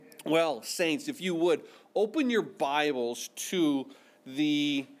Well, saints, if you would, open your Bibles to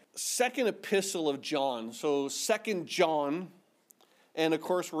the second epistle of John. So 2 John, and of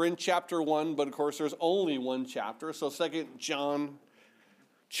course we're in chapter 1, but of course there's only one chapter. So 2 John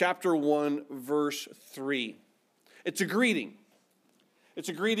chapter 1, verse 3. It's a greeting. It's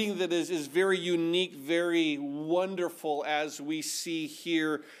a greeting that is very unique, very wonderful as we see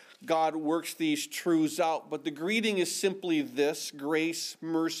here God works these truths out. But the greeting is simply this: grace,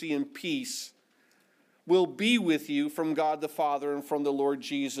 mercy, and peace will be with you from God the Father and from the Lord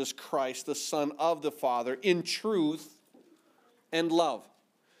Jesus Christ, the Son of the Father, in truth and love.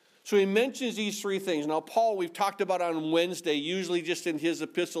 So he mentions these three things. Now, Paul, we've talked about on Wednesday, usually just in his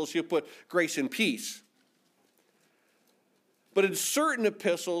epistles, he'll put grace and peace. But in certain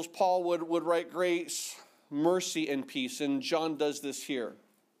epistles, Paul would write grace, mercy, and peace. And John does this here.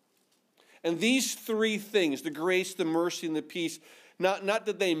 And these three things, the grace, the mercy, and the peace, not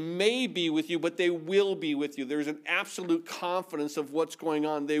that they may be with you, but they will be with you. There's an absolute confidence of what's going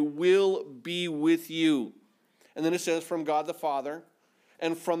on. They will be with you. And then it says, from God the Father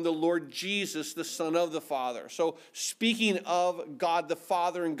and from the Lord Jesus, the Son of the Father. So speaking of God the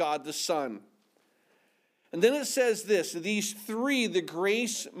Father and God the Son. And then it says this: these three, the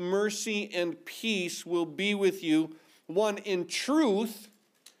grace, mercy, and peace, will be with you, one, in truth.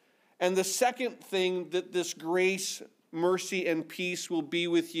 And the second thing, that this grace, mercy, and peace will be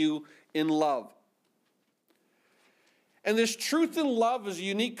with you in love. And this truth and love is a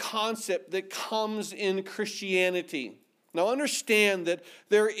unique concept that comes in Christianity. Now understand that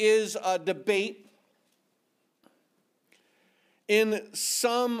there is a debate in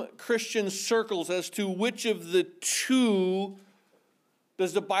some Christian circles as to which of the two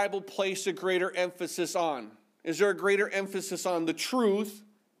does the Bible place a greater emphasis on. Is there a greater emphasis on the truth,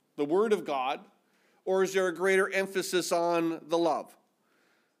 the Word of God, or is there a greater emphasis on the love?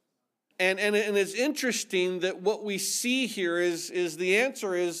 And it's interesting that what we see here is the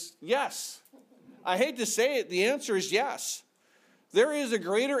answer is yes. I hate to say it, the answer is yes. There is a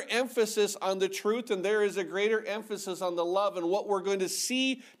greater emphasis on the truth, and there is a greater emphasis on the love. And what we're going to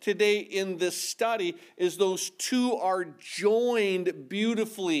see today in this study is those two are joined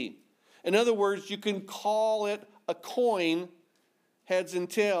beautifully. In other words, you can call it a coin, heads and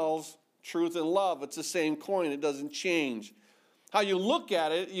tails, truth and love. It's the same coin. It doesn't change. How you look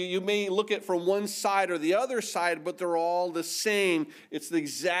at it, you may look at it from one side or the other side, but they're all the same. It's the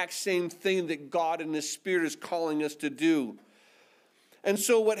exact same thing that God in His Spirit is calling us to do. And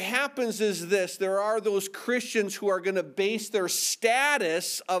so what happens is this: there are those Christians who are going to base their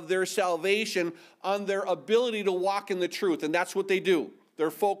status of their salvation on their ability to walk in the truth. And that's what they do.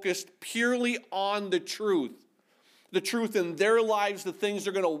 They're focused purely on the truth. The truth in their lives, the things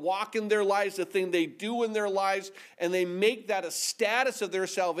they're going to walk in their lives, the thing they do in their lives, and they make that a status of their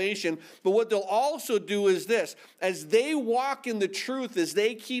salvation. But what they'll also do is this: as they walk in the truth, as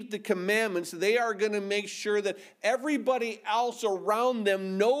they keep the commandments, they are going to make sure that everybody else around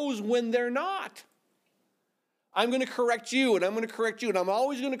them knows when they're not. I'm going to correct you, and I'm going to correct you, and I'm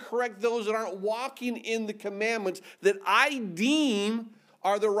always going to correct those that aren't walking in the commandments that I deem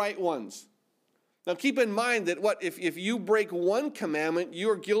are the right ones. Now keep in mind that if you break one commandment, you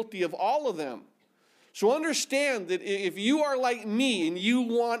are guilty of all of them. So understand that if you are like me and you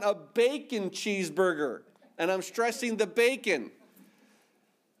want a bacon cheeseburger, and I'm stressing the bacon,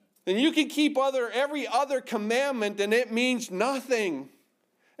 then you can keep every other commandment and it means nothing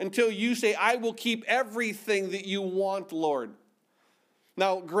until you say, I will keep everything that you want, Lord.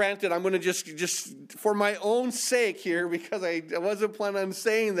 Now, granted, I'm going to just for my own sake here, because I wasn't planning on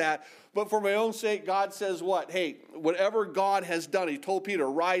saying that, but for my own sake, God says what? Hey, whatever God has done, He told Peter,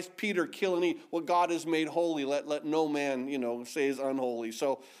 rise, Peter, kill and eat. What God has made holy, let no man, say is unholy.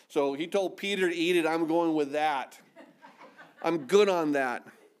 So He told Peter to eat it. I'm going with that. I'm good on that.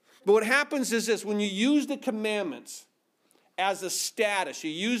 But what happens is this: when you use the commandments as a status,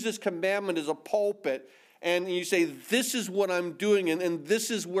 you use this commandment as a pulpit, and you say, this is what I'm doing, and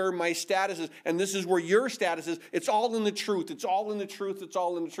this is where my status is, and this is where your status is. It's all in the truth. It's all in the truth. It's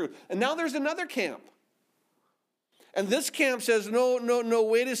all in the truth. And now there's another camp. And this camp says, no,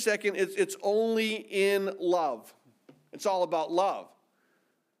 wait a second. It's only in love. It's all about love.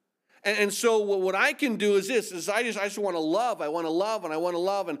 And so what I can do is this: is I just want to love. I want to love, and I want to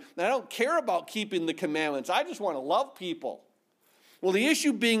love. And I don't care about keeping the commandments. I just want to love people. Well, the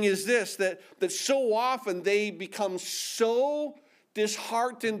issue being is this, that so often they become so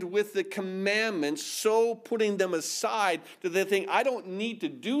disheartened with the commandments, so putting them aside, that they think, I don't need to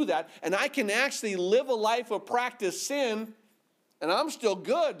do that, and I can actually live a life of practice sin, and I'm still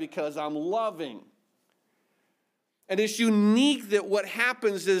good because I'm loving. And it's unique that what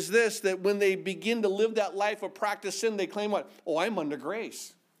happens is this, that when they begin to live that life of practice sin, they claim what? Oh, I'm under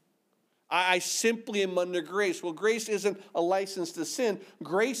grace. I simply am under grace. Well, grace isn't a license to sin.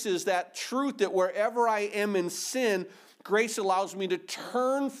 Grace is that truth that wherever I am in sin, grace allows me to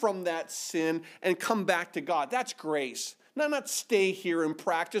turn from that sin and come back to God. That's grace. Not stay here and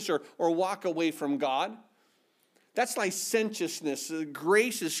practice or walk away from God. That's licentiousness.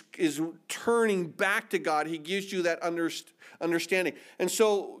 Grace is turning back to God. He gives you that understanding. And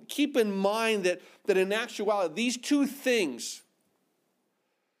so keep in mind that in actuality, these two things,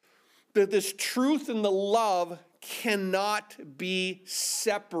 that this truth and the love cannot be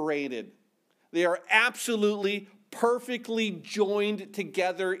separated. They are absolutely, perfectly joined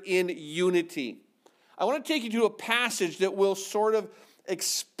together in unity. I want to take you to a passage that will sort of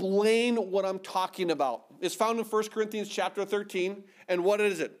explain what I'm talking about. It's found in 1 Corinthians chapter 13. And what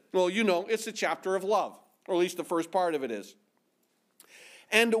is it? Well, you know, it's the chapter of love, or at least the first part of it is.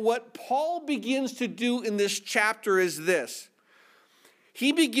 And what Paul begins to do in this chapter is this.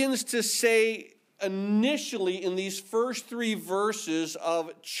 He begins to say initially in these first 3 verses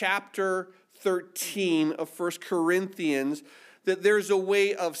of chapter 13 of 1 Corinthians that there's a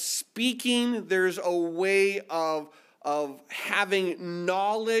way of speaking, there's a way of having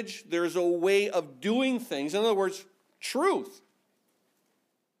knowledge, there's a way of doing things. In other words, truth.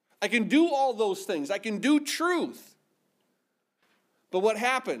 I can do all those things. I can do truth. But what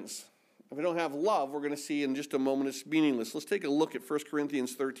happens? If we don't have love, we're going to see in just a moment it's meaningless. Let's take a look at 1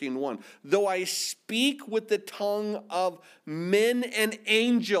 Corinthians 13:1. Though I speak with the tongue of men and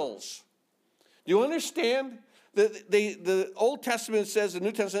angels. Do you understand? The Old Testament says, the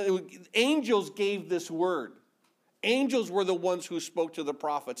New Testament, angels gave this word. Angels were the ones who spoke to the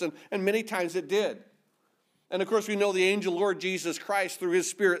prophets, and many times it did. And of course we know the angel Lord Jesus Christ, through his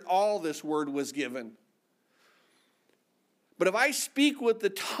Spirit, all this word was given. But if I speak with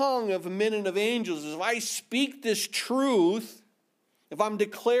the tongue of men and of angels, if I speak this truth, if I'm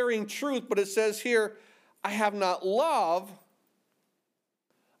declaring truth, but it says here, I have not love,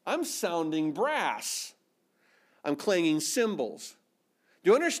 I'm sounding brass. I'm clanging cymbals. Do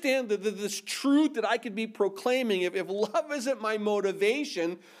you understand that this truth that I could be proclaiming, if love isn't my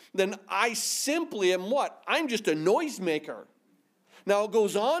motivation, then I simply am what? I'm just a noisemaker. Now it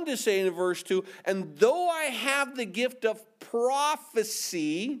goes on to say in verse 2, and though I have the gift of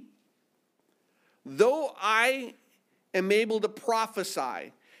prophecy, though I am able to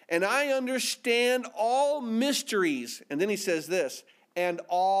prophesy, and I understand all mysteries, and then he says this, and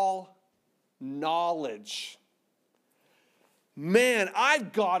all knowledge. Man,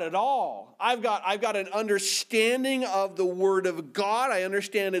 I've got it all. I've got an understanding of the Word of God. I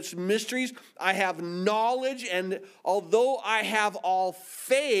understand its mysteries. I have knowledge, and although I have all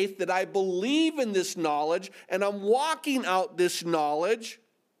faith that I believe in this knowledge, and I'm walking out this knowledge,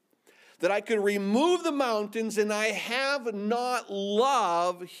 that I could remove the mountains, and I have not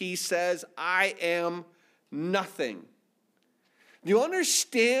love, he says, I am nothing. Do you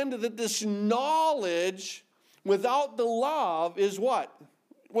understand that this knowledge without the love is what?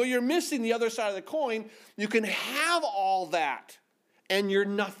 Well, you're missing the other side of the coin. You can have all that, and you're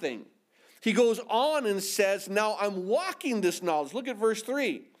nothing. He goes on and says, now I'm walking this knowledge. Look at verse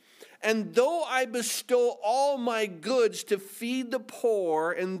 3. And though I bestow all my goods to feed the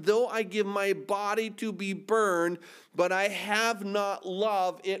poor, and though I give my body to be burned, but I have not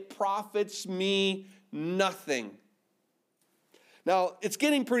love, it profits me nothing. Now, it's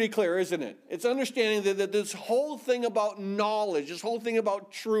getting pretty clear, isn't it? It's understanding that this whole thing about knowledge, this whole thing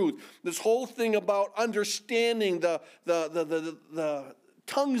about truth, this whole thing about understanding the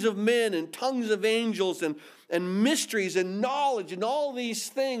tongues of men and tongues of angels and mysteries and knowledge and all these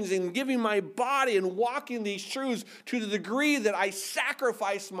things and giving my body and walking these truths to the degree that I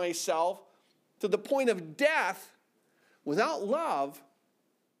sacrifice myself to the point of death, without love,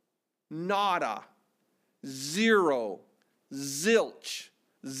 nada, zero, zilch,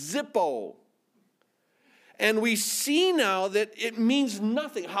 zippo. And we see now that it means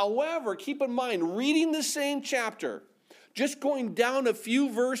nothing. However, keep in mind, reading the same chapter, just going down a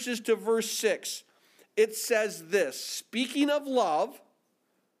few verses to verse 6, it says this, speaking of love,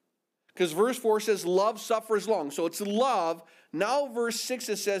 because verse 4 says love suffers long, so it's love. Now verse 6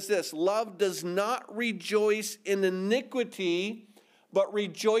 it says this, love does not rejoice in iniquity, but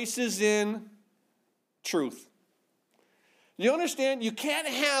rejoices in truth. You understand? You can't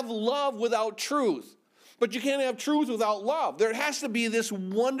have love without truth, but you can't have truth without love. There has to be this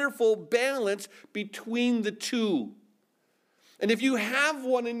wonderful balance between the two. And if you have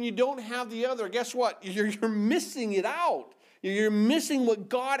one and you don't have the other, guess what? You're missing it out. You're missing what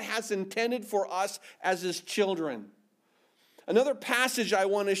God has intended for us as his children. Another passage I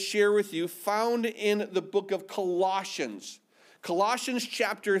want to share with you found in the book of Colossians. Colossians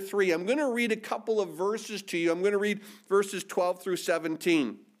chapter 3. I'm going to read a couple of verses to you. I'm going to read verses 12 through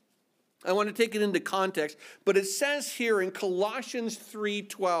 17. I want to take it into context, but it says here in Colossians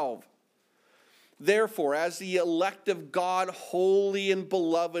 3:12, therefore, as the elect of God, holy and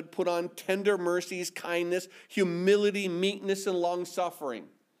beloved, put on tender mercies, kindness, humility, meekness, and long-suffering.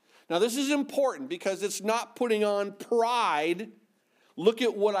 Now, this is important because it's not putting on pride. Look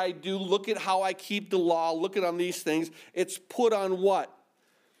at what I do. Look at how I keep the law. Look at on these things. It's put on what?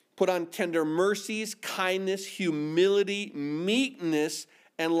 Put on tender mercies, kindness, humility, meekness,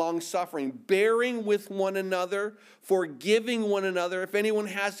 and long-suffering, bearing with one another, forgiving one another. If anyone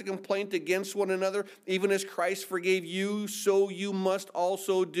has a complaint against one another, even as Christ forgave you, so you must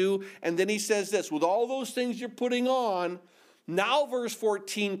also do. And then he says this, with all those things you're putting on, now verse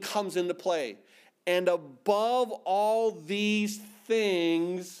 14 comes into play. And above all these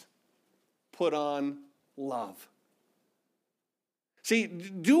things, put on love. See,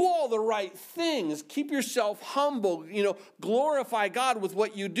 do all the right things. Keep yourself humble. Glorify God with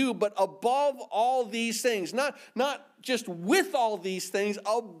what you do. But above all these things, not just with all these things,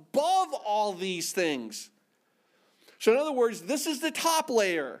 above all these things. So in other words, this is the top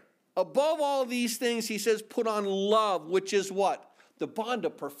layer. Above all these things, he says, put on love, which is what? The bond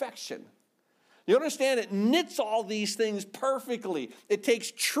of perfection. You understand? It knits all these things perfectly. It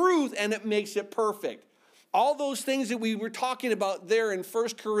takes truth and it makes it perfect. All those things that we were talking about there in 1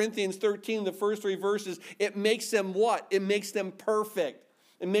 Corinthians 13, the first 3 verses, it makes them what? It makes them perfect.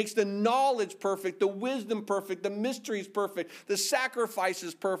 It makes the knowledge perfect, the wisdom perfect, the mysteries perfect, the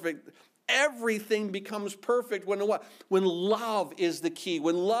sacrifices perfect. Everything becomes perfect when what? When love is the key,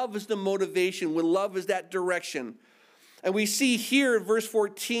 when love is the motivation, when love is that direction. And we see here in verse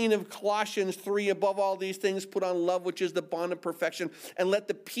 14 of Colossians 3, above all these things, put on love, which is the bond of perfection, and let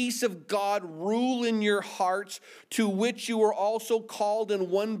the peace of God rule in your hearts, to which you are also called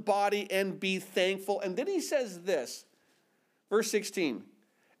in one body, and be thankful. And then he says this, verse 16,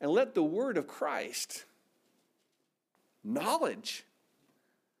 and let the word of Christ, knowledge,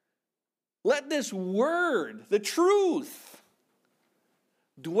 let this word, the truth,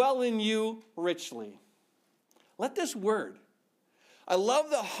 dwell in you richly. Let this word. I love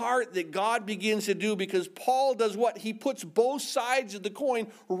the heart that God begins to do, because Paul does what? He puts both sides of the coin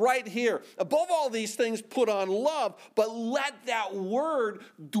right here. Above all these things, put on love, but let that word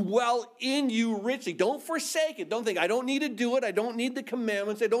dwell in you richly. Don't forsake it. Don't think, I don't need to do it. I don't need the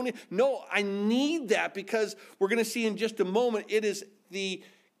commandments. No, I need that, because we're going to see in just a moment, it is the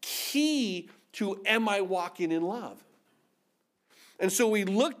key to, am I walking in love? And so we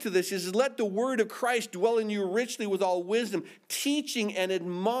look to this, is let the word of Christ dwell in you richly with all wisdom, teaching and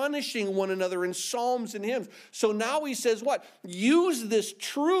admonishing one another in psalms and hymns. So now he says what? Use this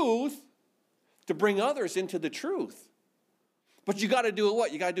truth to bring others into the truth. But you got to do it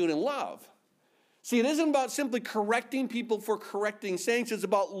what? You got to do it in love. See, it isn't about simply correcting people for correcting saints. It's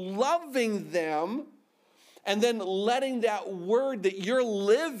about loving them and then letting that word that you're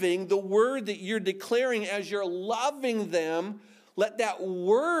living, the word that you're declaring as you're loving them, let that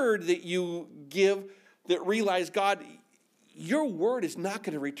word that you give, that realize, God, your word is not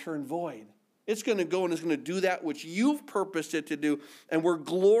going to return void. It's going to go and it's going to do that which you've purposed it to do, and we're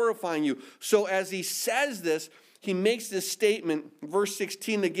glorifying you. So as he says this, he makes this statement, verse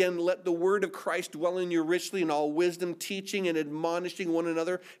 16 again, let the word of Christ dwell in you richly in all wisdom, teaching and admonishing one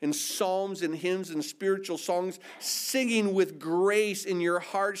another in psalms and hymns and spiritual songs, singing with grace in your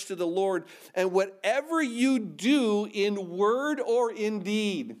hearts to the Lord. And whatever you do in word or in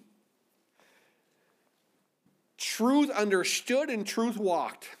deed, truth understood and truth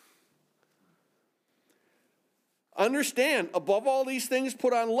walked. Understand, above all these things,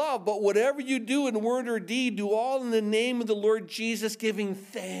 put on love, but whatever you do in word or deed, do all in the name of the Lord Jesus, giving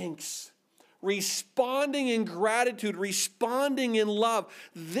thanks, responding in gratitude, responding in love.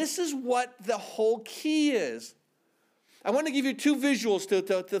 This is what the whole key is. I want to give you two visuals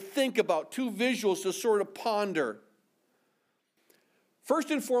to think about, two visuals to sort of ponder.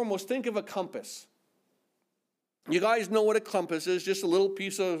 First and foremost, think of a compass. You guys know what a compass is, just a little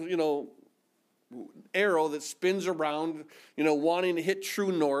piece of, arrow that spins around, wanting to hit true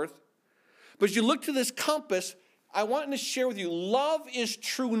north. But as you look to this compass, I want to share with you, love is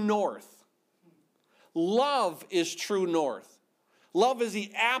true north. Love is true north. Love is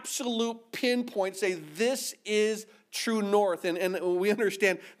the absolute pinpoint. Say, this is true north. And we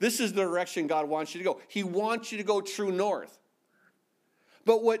understand this is the direction God wants you to go. He wants you to go true north.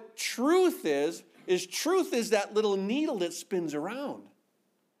 But what truth is that little needle that spins around.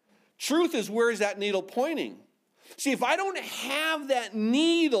 Truth is, where is that needle pointing? See, if I don't have that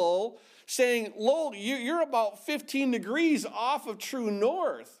needle saying, Lowell, you're about 15 degrees off of true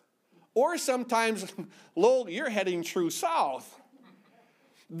north, or sometimes, Lowell, you're heading true south.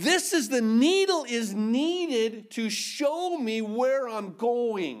 The needle is needed to show me where I'm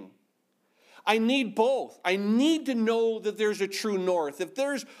going. I need both. I need to know that there's a true north. If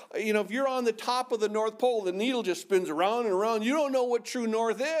if you're on the top of the North Pole, the needle just spins around and around. You don't know what true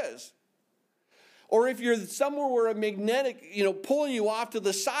north is. Or if you're somewhere where a magnetic, pulling you off to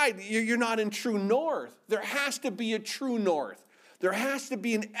the side, you're not in true north. There has to be a true north. There has to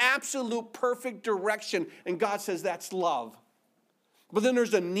be an absolute perfect direction. And God says that's love. But then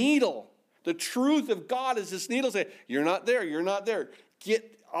there's a needle. The truth of God is this needle saying, you're not there, you're not there.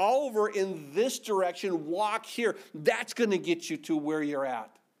 Get over in this direction, walk here. That's going to get you to where you're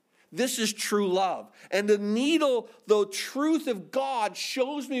at. This is true love. And the needle, the truth of God,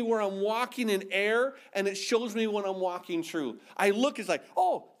 shows me where I'm walking in error, and it shows me when I'm walking true. I look, it's like,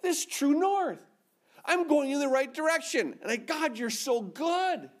 oh, this is true north. I'm going in the right direction. And God, you're so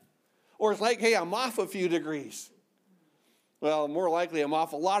good. Or it's like, hey, I'm off a few degrees. Well, more likely I'm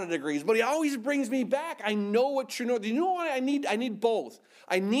off a lot of degrees, but he always brings me back. I know what true north. You know what I need? I need both.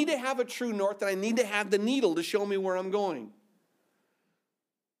 I need to have a true north, and I need to have the needle to show me where I'm going.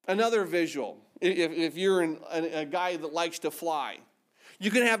 Another visual, if you're a guy that likes to fly, you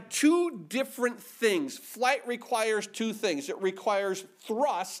can have two different things. Flight requires two things. It requires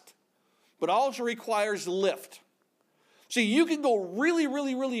thrust, but also requires lift. See, you can go really,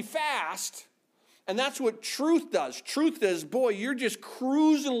 really, really fast, and that's what truth does. Truth does, boy, you're just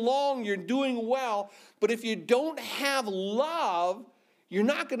cruising along, you're doing well, but if you don't have love, you're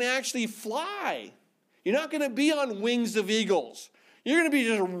not going to actually fly. You're not going to be on wings of eagles. You're going to be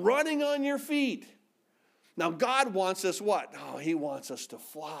just running on your feet. Now, God wants us what? Oh, he wants us to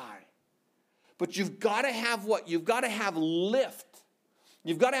fly. But you've got to have what? You've got to have lift.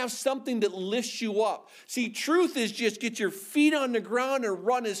 You've got to have something that lifts you up. See, truth is just get your feet on the ground and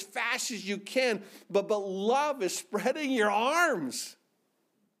run as fast as you can. But love is spreading your arms.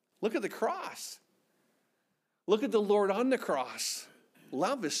 Look at the cross. Look at the Lord on the cross.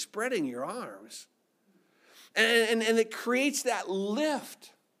 Love is spreading your arms. And it creates that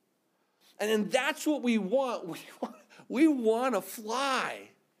lift. And that's what we want. We want to fly.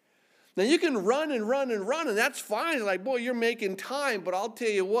 Now, you can run and run and run, and that's fine. Like, boy, you're making time. But I'll tell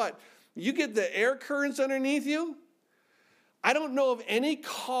you what, you get the air currents underneath you. I don't know of any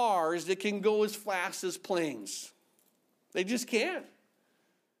cars that can go as fast as planes. They just can't.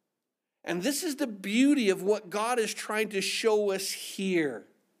 And this is the beauty of what God is trying to show us here.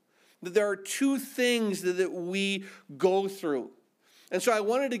 That there are two things that we go through. And so I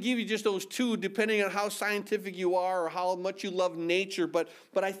wanted to give you just those two, depending on how scientific you are or how much you love nature. But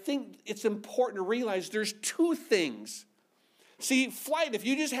I think it's important to realize there's two things. See, flight, if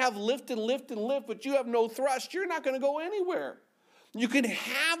you just have lift and lift and lift, but you have no thrust, you're not going to go anywhere. You can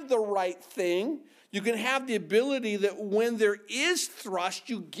have the right thing. You can have the ability that when there is thrust,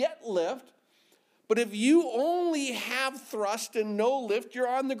 you get lift. But if you only have thrust and no lift, you're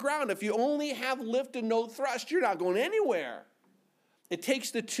on the ground. If you only have lift and no thrust, you're not going anywhere. It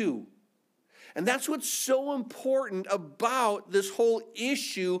takes the two. And that's what's so important about this whole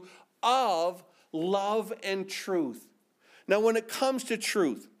issue of love and truth. Now, when it comes to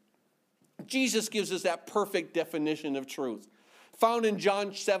truth, Jesus gives us that perfect definition of truth. Found in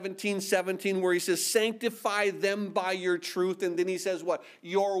John 17:17, where he says, sanctify them by your truth. And then he says what?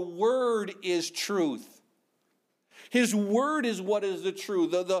 Your word is truth. His word is what is the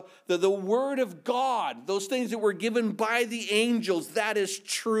truth. The word of God, those things that were given by the angels, that is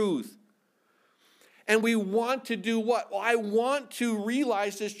truth. And we want to do what? Well, I want to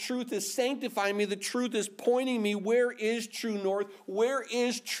realize this truth is sanctifying me. The truth is pointing me. Where is true north? Where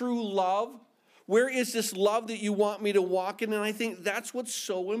is true love? Where is this love that you want me to walk in? And I think that's what's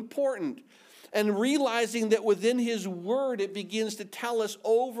so important. And realizing that within his word, it begins to tell us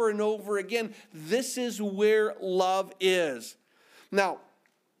over and over again, this is where love is. Now,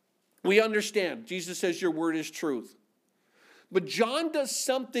 we understand. Jesus says your word is truth. But John does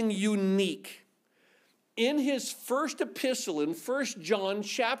something unique. In his first epistle, in 1 John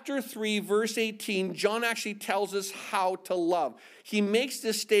chapter 3, verse 18, John actually tells us how to love. He makes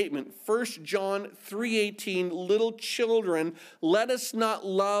this statement, 1 John 3:18, little children, let us not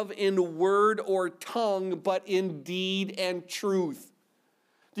love in word or tongue, but in deed and truth.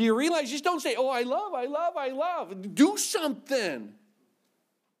 Do you realize? Just don't say, oh, I love. Do something.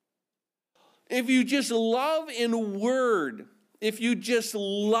 If you just love in word, if you just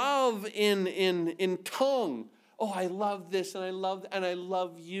love in tongue, oh, I love this and I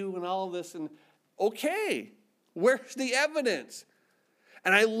love you and all this, and okay, Where's the evidence?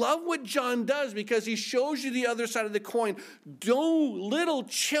 And I love what John does because he shows you the other side of the coin. Don't, little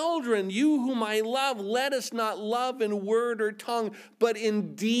children, you whom I love, let us not love in word or tongue, but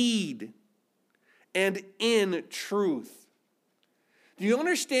in deed and in truth. Do you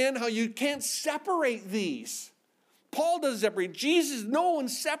understand how you can't separate these? Paul doesn't separate. Jesus, no one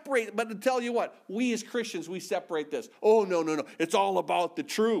separates. But to tell you what, we as Christians, we separate this. Oh, no. It's all about the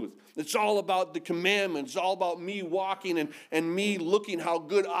truth. It's all about the commandments. It's all about me walking and me looking how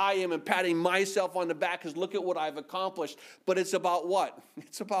good I am and patting myself on the back because look at what I've accomplished. But it's about what?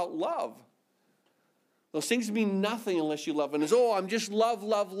 It's about love. Those things mean nothing unless you love. And it's, I'm just love,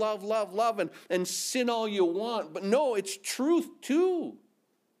 and sin all you want. But no, it's truth too.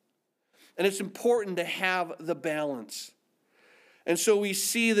 And it's important to have the balance. And so we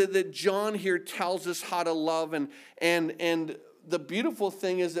see that John here tells us how to love. And the beautiful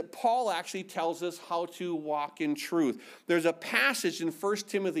thing is that Paul actually tells us how to walk in truth. There's a passage in 1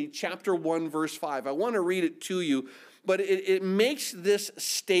 Timothy chapter 1, verse 5. I want to read it to you, but it makes this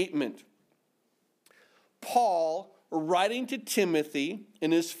statement. Paul, writing to Timothy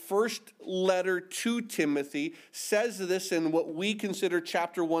in his first letter to Timothy, says this in what we consider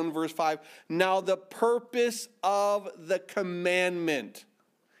chapter 1, verse 5. Now the purpose of the commandment.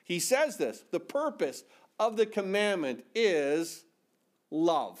 He says this. The purpose of the commandment is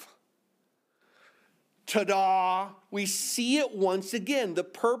love. Ta-da! We see it once again. The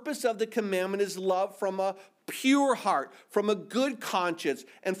purpose of the commandment is love from a pure heart, from a good conscience,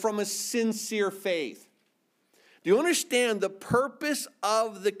 and from a sincere faith. Do you understand the purpose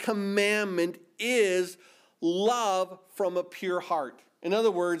of the commandment is love from a pure heart? In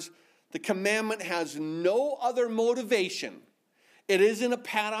other words, the commandment has no other motivation. It isn't a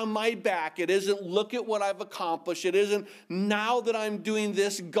pat on my back. It isn't look at what I've accomplished. It isn't now that I'm doing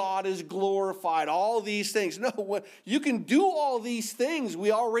this, God is glorified. All these things. No, you can do all these things we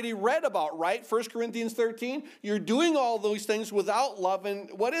already read about, right? 1 Corinthians 13, you're doing all those things without love,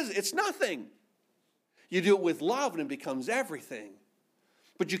 and what is it? It's nothing. You do it with love and it becomes everything.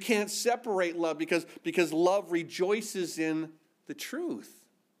 But you can't separate love because love rejoices in the truth.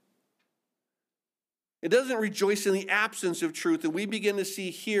 It doesn't rejoice in the absence of truth. And we begin to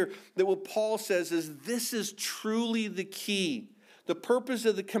see here that what Paul says is this is truly the key. The purpose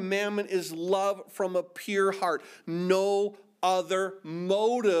of the commandment is love from a pure heart. No other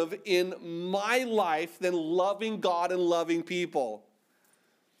motive in my life than loving God and loving people.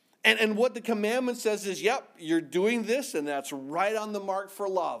 And what the commandment says is, yep, you're doing this, and that's right on the mark for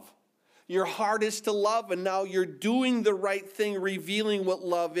love. Your heart is to love, and now you're doing the right thing, revealing what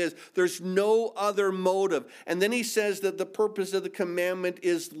love is. There's no other motive. And then he says that the purpose of the commandment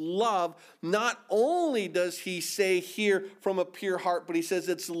is love. Not only does he say here from a pure heart, but he says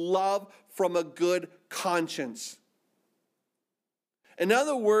it's love from a good conscience. In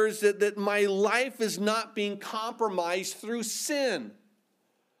other words, that my life is not being compromised through sin.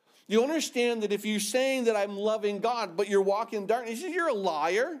 You understand that if you're saying that I'm loving God, but you're walking in darkness, you're a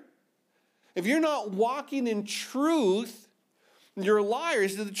liar. If you're not walking in truth, you're a liar.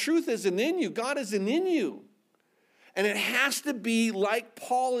 The truth isn't in you. God isn't in you. And it has to be like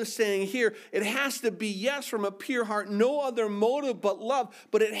Paul is saying here. It has to be, yes, from a pure heart, no other motive but love.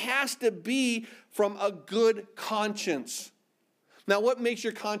 But it has to be from a good conscience. Now, what makes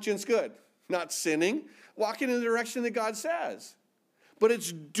your conscience good? Not sinning, walking in the direction that God says. But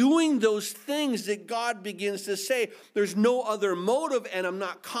it's doing those things that God begins to say, there's no other motive and I'm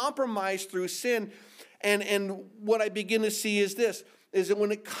not compromised through sin. And what I begin to see is this, is that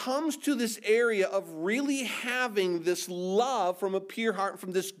when it comes to this area of really having this love from a pure heart,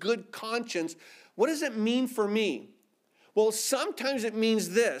 from this good conscience, what does it mean for me? Well, sometimes it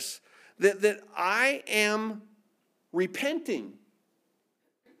means this, that I am repenting.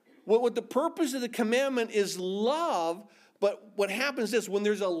 What the purpose of the commandment is love. But what happens is when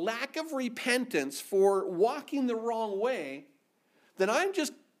there's a lack of repentance for walking the wrong way, then I'm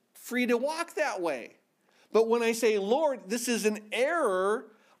just free to walk that way. But when I say, Lord, this is an error,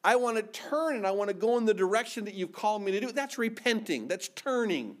 I want to turn and I want to go in the direction that you've called me to do, that's repenting, that's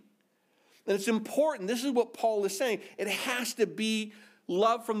turning. And it's important. This is what Paul is saying. It has to be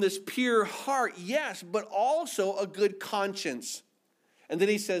love from this pure heart, yes, but also a good conscience. And then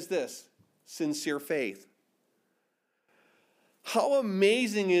he says this, sincere faith. How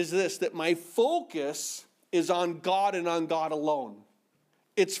amazing is this that my focus is on God and on God alone?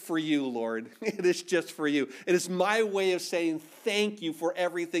 It's for you, Lord. It is just for you. It is my way of saying thank you for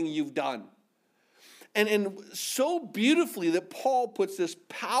everything you've done. And so beautifully that Paul puts this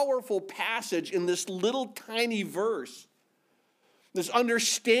powerful passage in this little tiny verse. This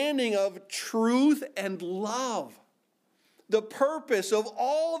understanding of truth and love. The purpose of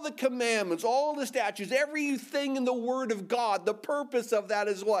all the commandments, all the statutes, everything in the Word of God, the purpose of that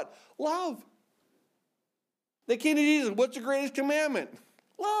is what? Love. They came to Jesus. What's the greatest commandment?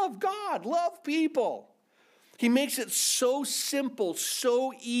 Love God. Love people. He makes it so simple,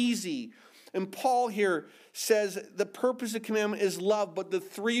 so easy. And Paul here says the purpose of the commandment is love, but the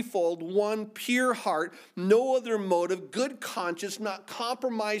threefold: one, pure heart, no other motive, good conscience, not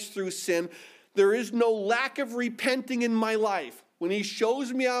compromised through sin. There is no lack of repenting in my life. When he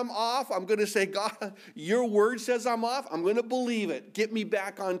shows me I'm off, I'm going to say, God, your word says I'm off. I'm going to believe it. Get me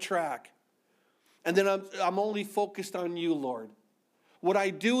back on track. And then I'm only focused on you, Lord. What I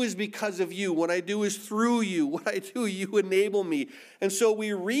do is because of you. What I do is through you. What I do, you enable me. And so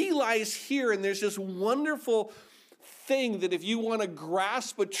we realize here, and there's this wonderful thing that if you want to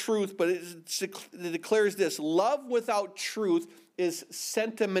grasp a truth, but it declares this: love without truth is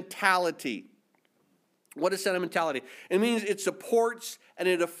sentimentality. What is sentimentality? It means it supports and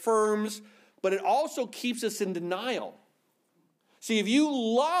it affirms, but it also keeps us in denial. See, if you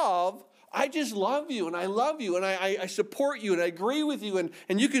love, I just love you, and I love you, and I support you, and I agree with you,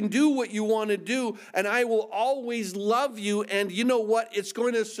 and you can do what you want to do, and I will always love you. And you know what? It's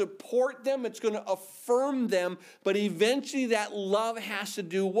going to support them. It's going to affirm them. But eventually that love has to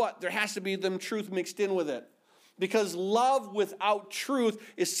do what? There has to be them truth mixed in with it. Because love without truth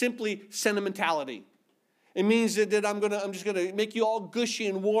is simply sentimentality. It means that I'm just going to make you all gushy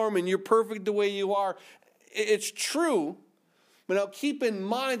and warm, and you're perfect the way you are. It's true. But now keep in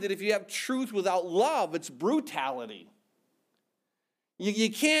mind that if you have truth without love, it's brutality. You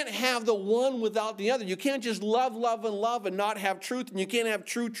can't have the one without the other. You can't just love and not have truth. And you can't have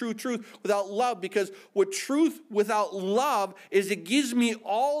truth without love, because what truth without love is, it gives me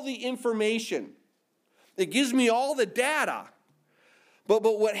all the information. It gives me all the data. But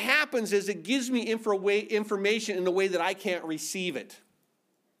what happens is it gives me information in a way that I can't receive it.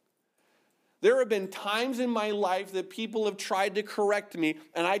 There have been times in my life that people have tried to correct me,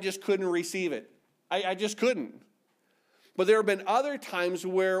 and I just couldn't receive it. I just couldn't. But there have been other times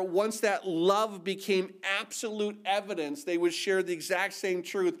where once that love became absolute evidence, they would share the exact same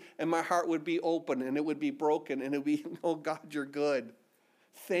truth, and my heart would be open, and it would be broken, and it would be, oh God, you're good.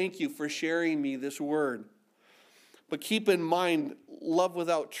 Thank you for sharing me this word. But keep in mind, love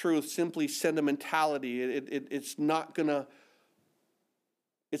without truth, simply sentimentality. It's not going to...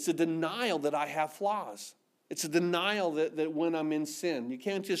 It's a denial that I have flaws. It's a denial that when I'm in sin. You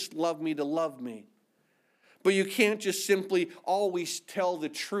can't just love me to love me. But you can't just simply always tell the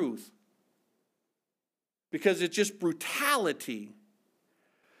truth, because it's just brutality.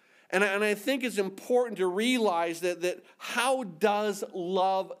 And I think it's important to realize that how does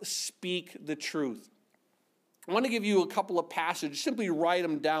love speak the truth? I want to give you a couple of passages. Simply write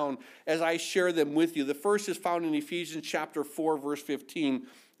them down as I share them with you. The first is found in Ephesians chapter 4, verse 15.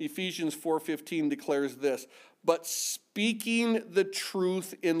 Ephesians 4:15 declares this: but speaking the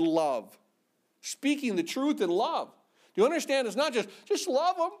truth in love. Speaking the truth in love. Do you understand? It's not just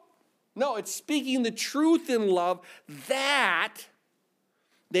love them. No, it's speaking the truth in love, that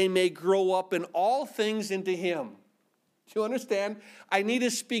they may grow up in all things into Him. Do you understand? I need to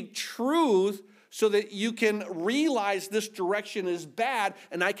speak truth so that you can realize this direction is bad,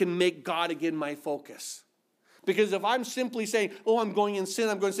 and I can make God again my focus. Because if I'm simply saying, oh, I'm going in sin,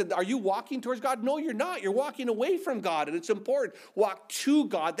 are you walking towards God? No, you're not. You're walking away from God, and it's important. Walk to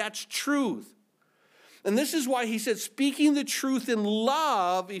God. That's truth. And this is why he said, speaking the truth in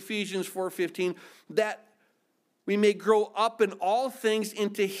love, Ephesians 4:15, that we may grow up in all things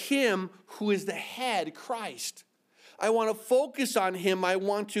into Him who is the head, Christ. I want to focus on Him. I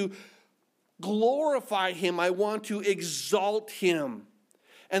want to glorify Him. I want to exalt Him.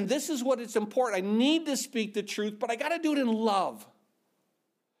 And this is what it's important. I need to speak the truth, but I got to do it in love.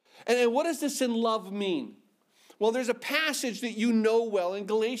 And what does this in love mean? Well, there's a passage that you know well in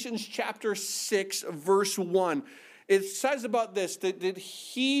Galatians chapter 6, verse 1. It says about this, that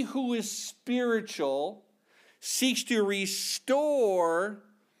he who is spiritual seeks to restore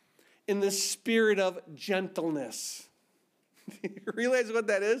in the spirit of gentleness. You realize what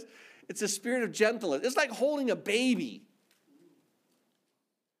that is? It's a spirit of gentleness. It's like holding a baby.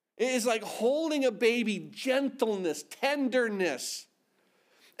 It is like holding a baby, gentleness, tenderness.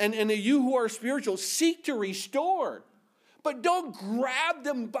 And you who are spiritual, seek to restore. But don't grab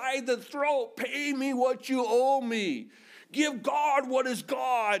them by the throat. Pay me what you owe me. Give God what is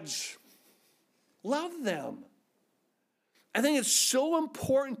God's. Love them. I think it's so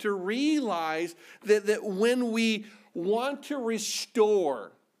important to realize that when we want to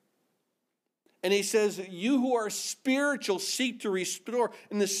restore, And he says, you who are spiritual seek to restore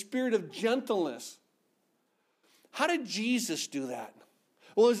in the spirit of gentleness. How did Jesus do that?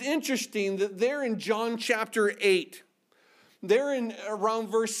 Well, it's interesting that there in John chapter 8, there in around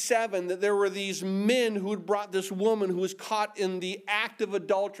verse 7, that there were these men who had brought this woman who was caught in the act of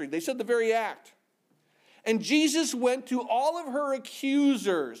adultery. They said the very act. And Jesus went to all of her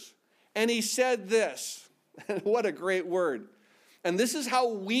accusers, and he said this. What a great word. And this is how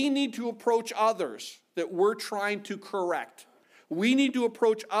we need to approach others that we're trying to correct. We need to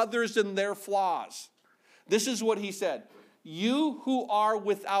approach others in their flaws. This is what he said. You who are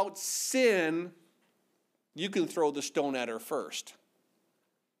without sin, you can throw the stone at her first.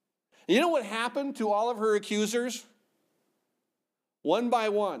 You know what happened to all of her accusers? One by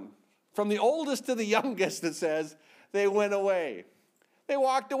one, from the oldest to the youngest, it says, they went away. They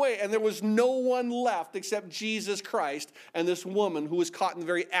walked away, and there was no one left except Jesus Christ and this woman who was caught in the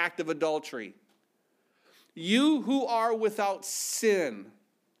very act of adultery. You who are without sin.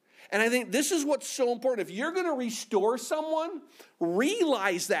 And I think this is what's so important. If you're going to restore someone,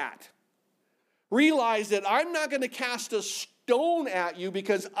 realize that. Realize that I'm not going to cast a stone at you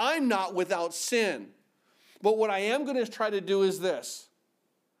because I'm not without sin. But what I am going to try to do is this.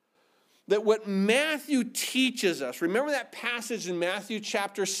 That what Matthew teaches us, remember that passage in Matthew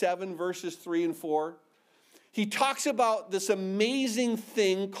chapter 7, verses 3 and 4? He talks about this amazing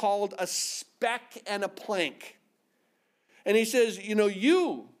thing called a speck and a plank. And he says,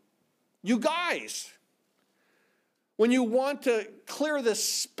 you guys, when you want to clear the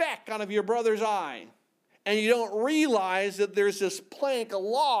speck out of your brother's eye, and you don't realize that there's this plank, a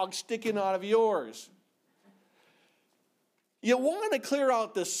log sticking out of yours. You want to clear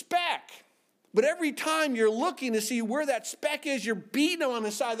out the speck, but every time you're looking to see where that speck is, you're beating on the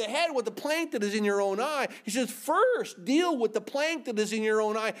side of the head with the plank that is in your own eye. He says, first deal with the plank that is in your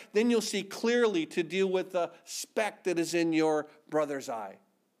own eye, then you'll see clearly to deal with the speck that is in your brother's eye.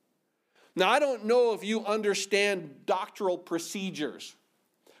 Now, I don't know if you understand doctoral procedures,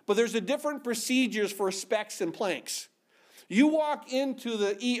 but there's a different procedures for specks and planks. You walk into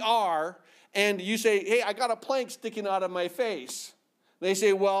the ER and you say, hey, I got a plank sticking out of my face. They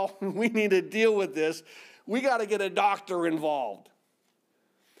say, well, we need to deal with this. We got to get a doctor involved.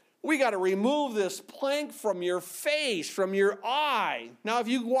 We got to remove this plank from your face, from your eye. Now, if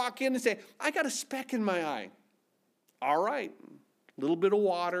you walk in and say, I got a speck in my eye. All right, a little bit of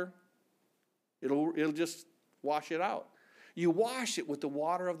water. It'll just wash it out. You wash it with the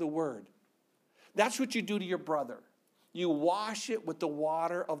water of the word. That's what you do to your brother. You wash it with the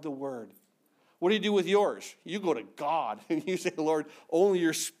water of the word. What do you do with yours? You go to God and you say, Lord, only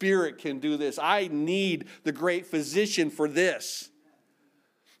your spirit can do this. I need the great physician for this.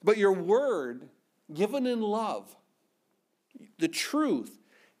 But your word, given in love, the truth,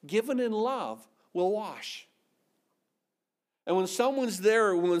 given in love, will wash. And when someone's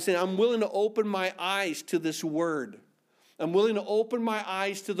there, when they say, I'm willing to open my eyes to this word. I'm willing to open my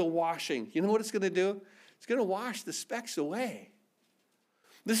eyes to the washing. You know what it's going to do? It's going to wash the specks away.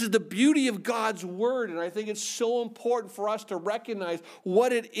 This is the beauty of God's word, and I think it's so important for us to recognize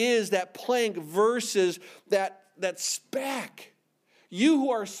what it is, that plank versus that speck. You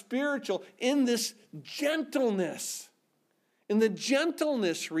who are spiritual, in this gentleness, in the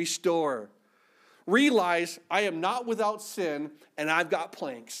gentleness restore. Realize I am not without sin, and I've got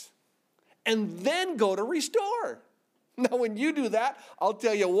planks. And then go to restore. Now, when you do that, I'll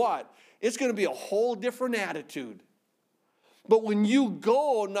tell you what, it's going to be a whole different attitude. But when you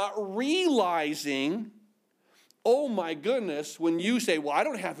go not realizing, oh my goodness, when you say, well, I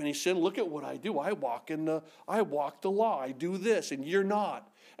don't have any sin, look at what I do. I walk the law. I do this, and you're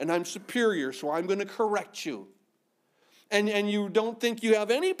not. And I'm superior, so I'm going to correct you. And you don't think you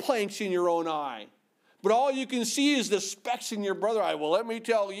have any planks in your own eye. But all you can see is the specks in your brother's eye. Well, let me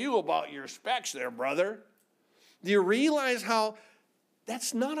tell you about your specks there, brother. Do you realize how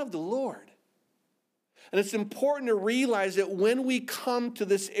that's not of the Lord? And it's important to realize that when we come to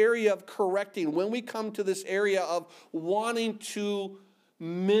this area of correcting, when we come to this area of wanting to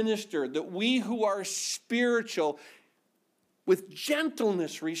minister, that we who are spiritual, with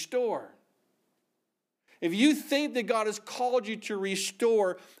gentleness restore. If you think that God has called you to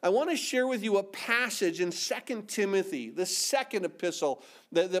restore, I want to share with you a passage in 2 Timothy, the second epistle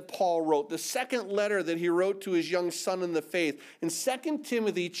that Paul wrote, the second letter that he wrote to his young son in the faith. In 2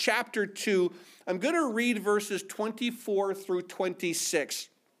 Timothy chapter 2, I'm going to read verses 24 through 26.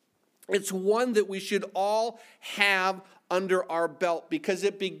 It's one that we should all have under our belt because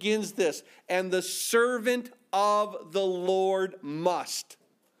it begins this, and the servant of the Lord must.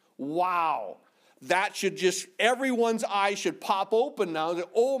 Wow. That should just, everyone's eyes should pop open now. That,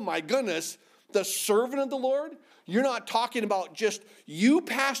 oh my goodness, The servant of the Lord? You're not talking about just you,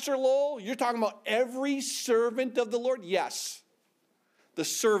 Pastor Lowell. You're talking about every servant of the Lord? Yes. The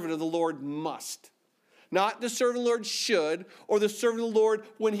servant of the Lord must. Not the servant of the Lord should, or the servant of the Lord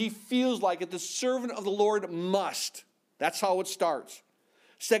when he feels like it. The servant of the Lord must. That's how it starts.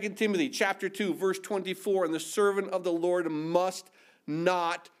 2 Timothy chapter 2, verse 24, and the servant of the Lord must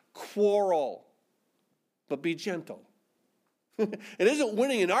not quarrel, but be gentle. It isn't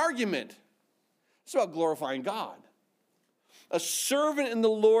winning an argument. It's about glorifying God. A servant in the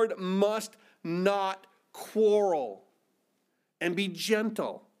Lord must not quarrel and be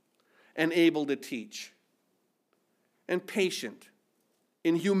gentle and able to teach and patient,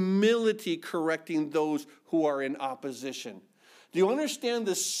 in humility correcting those who are in opposition. Do you understand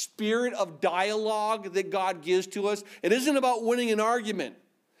the spirit of dialogue that God gives to us? It isn't about winning an argument.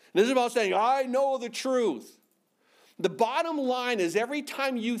 It isn't about saying, I know the truth. The bottom line is every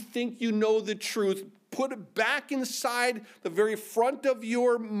time you think you know the truth, put it back inside the very front of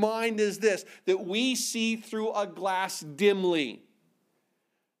your mind is this, that we see through a glass dimly.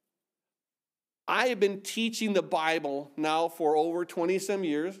 I have been teaching the Bible now for over 20-some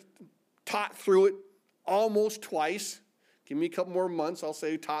years, taught through it almost twice. Give me a couple more months, I'll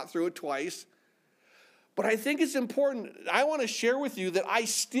say taught through it twice. But I think it's important, I want to share with you that I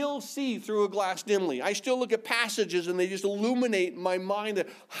still see through a glass dimly. I still look at passages and they just illuminate my mind that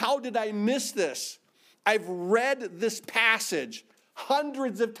how did I miss this? I've read this passage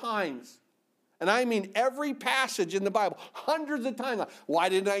hundreds of times. And I mean every passage in the Bible, hundreds of times. Why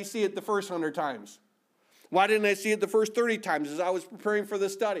didn't I see it the first 100 times? Why didn't I see it the first 30 times as I was preparing for the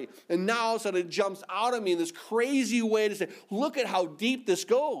study? And now all of a sudden it jumps out at me in this crazy way to say, look at how deep this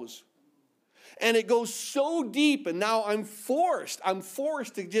goes. And it goes so deep, and now I'm forced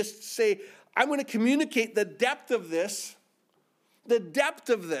to just say, I'm going to communicate the depth of this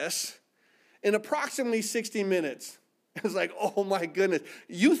in approximately 60 minutes. It's like, oh my goodness,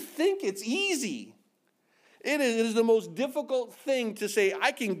 you think it's easy. It is the most difficult thing to say,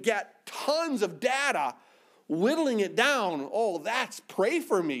 I can get tons of data, whittling it down. Oh, pray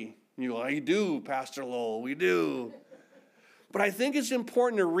for me. You go, I do, Pastor Lowell, we do. But I think it's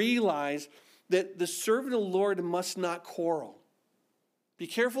important to realize that the servant of the Lord must not quarrel. Be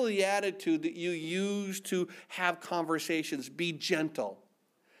careful of the attitude that you use to have conversations. Be gentle.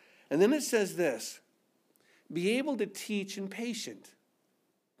 And then it says this, be able to teach and patient.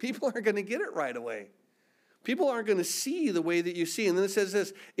 People aren't going to get it right away. People aren't going to see the way that you see. And then it says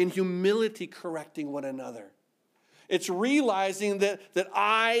this, in humility correcting one another. It's realizing that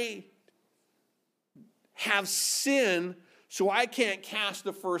I have sin, so I can't cast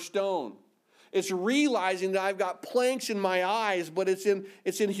the first stone. It's realizing that I've got planks in my eyes, but it's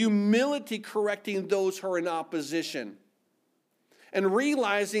in humility correcting those who are in opposition. And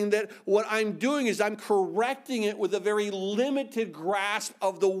realizing that what I'm doing is I'm correcting it with a very limited grasp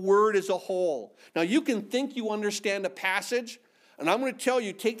of the word as a whole. Now, you can think you understand a passage, and I'm going to tell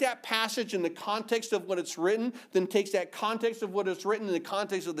you, take that passage in the context of what it's written, then take that context of what it's written in the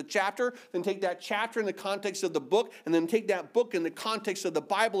context of the chapter, then take that chapter in the context of the book, and then take that book in the context of the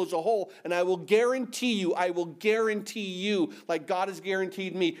Bible as a whole, and I will guarantee you, like God has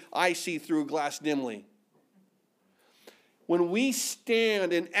guaranteed me, I see through a glass dimly. When we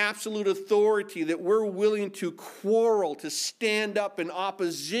stand in absolute authority, that we're willing to quarrel, to stand up in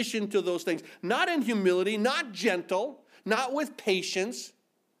opposition to those things, not in humility, not gentle, not with patience,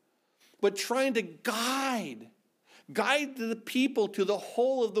 but trying to guide the people to the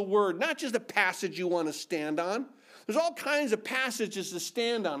whole of the word, not just a passage you want to stand on. There's all kinds of passages to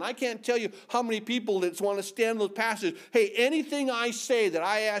stand on. I can't tell you how many people that want to stand on those passages. Hey, anything I say that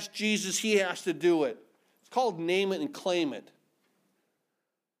I ask Jesus, he has to do it. It's called name it and claim it.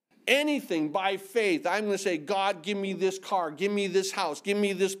 Anything by faith, I'm going to say, God, give me this car, give me this house, give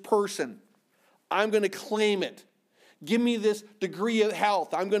me this person. I'm going to claim it. Give me this degree of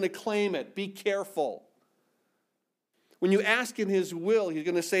health. I'm going to claim it. Be careful. When you ask in his will, he's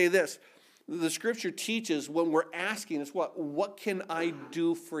going to say this. The scripture teaches when we're asking, it's what? What can I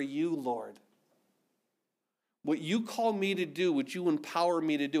do for you, Lord? What you call me to do, would you empower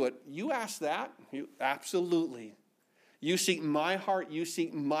me to do it? You ask that? Absolutely. You seek my heart, you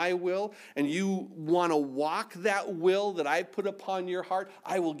seek my will, and you want to walk that will that I put upon your heart,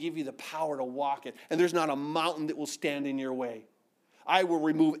 I will give you the power to walk it. And there's not a mountain that will stand in your way. I will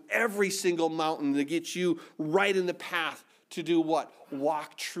remove every single mountain that gets you right in the path to do what?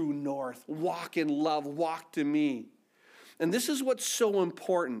 Walk true north, walk in love, walk to me. And this is what's so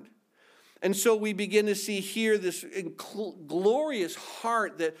important. And so we begin to see here this glorious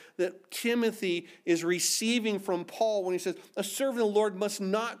heart that Timothy is receiving from Paul when he says, a servant of the Lord must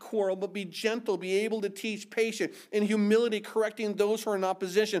not quarrel, but be gentle, be able to teach, patient, in humility, correcting those who are in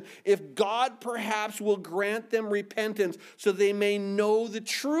opposition. If God perhaps will grant them repentance so they may know the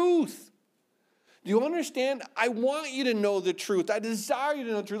truth. Do you understand? I want you to know the truth. I desire you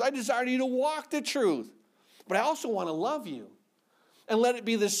to know the truth. I desire you to walk the truth. But I also want to love you. And let it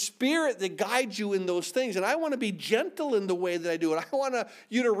be the Spirit that guides you in those things. And I want to be gentle in the way that I do it. I want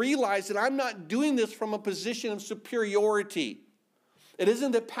you to realize that I'm not doing this from a position of superiority. It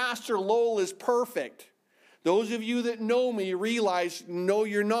isn't that Pastor Lowell is perfect. Those of you that know me realize, no,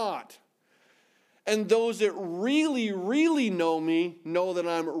 you're not. And those that really, really know me know that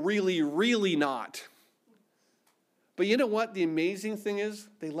I'm really, really not. But you know what? The amazing thing is,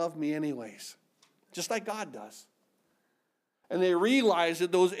 they love me anyways. Just like God does. And they realize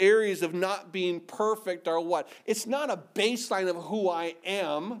that those areas of not being perfect are what? It's not a baseline of who I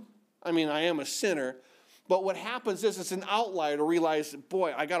am. I mean, I am a sinner. But what happens is it's an outlier to realize,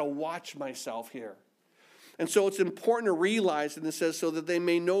 boy, I got to watch myself here. And so it's important to realize, and it says, so that they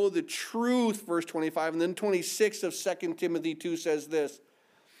may know the truth, verse 25. And then 26 of 2 Timothy 2 says this,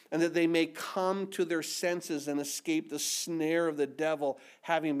 and that they may come to their senses and escape the snare of the devil,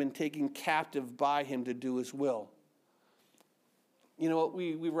 having been taken captive by him to do his will. You know what?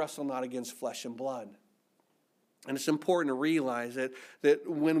 We wrestle not against flesh and blood. And it's important to realize that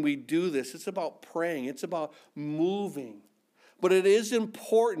when we do this, it's about praying. It's about moving. But it is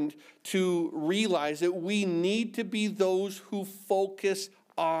important to realize that we need to be those who focus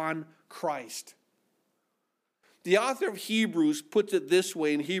on Christ. The author of Hebrews puts it this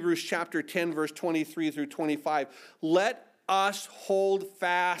way in Hebrews chapter 10, verse 23 through 25. Let us hold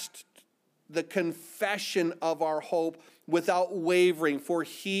fast the confession of our hope without wavering, for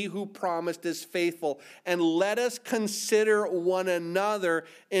he who promised is faithful. And let us consider one another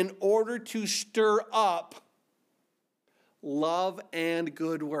in order to stir up love and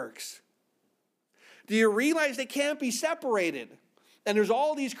good works. Do you realize they can't be separated? And there's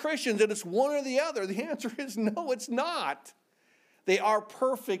all these Christians and it's one or the other. The answer is no, it's not. They are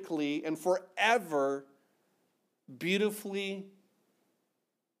perfectly and forever beautifully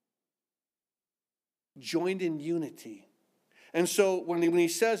joined in unity. And so when he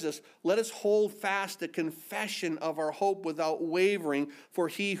says this, let us hold fast the confession of our hope without wavering, for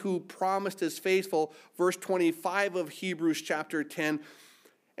he who promised is faithful. Verse 25 of Hebrews chapter 10,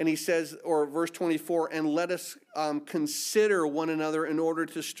 and he says, or verse 24, and let us consider one another in order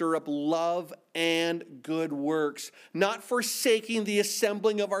to stir up love and good works, not forsaking the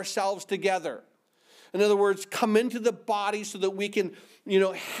assembling of ourselves together. In other words, come into the body so that we can,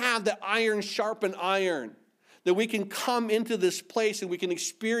 have the iron sharpen iron. That we can come into this place and we can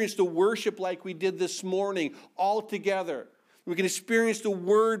experience the worship like we did this morning all together. We can experience the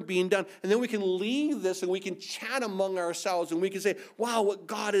word being done. And then we can leave this and we can chat among ourselves and we can say, wow, what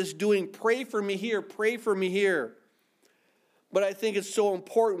God is doing. Pray for me here. Pray for me here. But I think it's so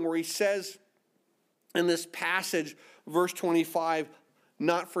important where he says in this passage, verse 25,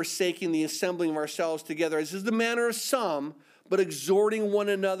 not forsaking the assembling of ourselves together, as is the manner of some, but exhorting one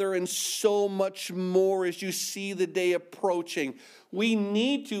another, and so much more as you see the day approaching. We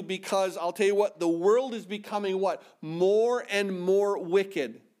need to, because I'll tell you what, the world is becoming what? More and more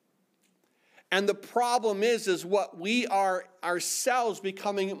wicked. And the problem is what? We are ourselves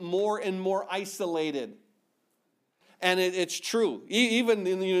becoming more and more isolated. And it's true. Even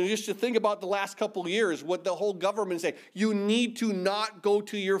just to think about the last couple of years, what the whole government say, you need to not go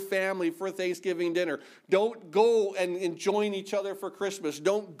to your family for Thanksgiving dinner. Don't go and join each other for Christmas.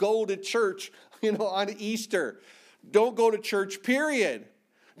 Don't go to church, on Easter. Don't go to church, period.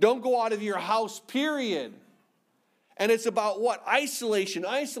 Don't go out of your house, period. And it's about what? Isolation,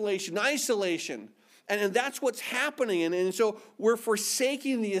 isolation, isolation. And that's what's happening. And so we're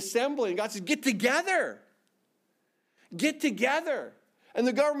forsaking the assembly. And God says, get together. Get together. And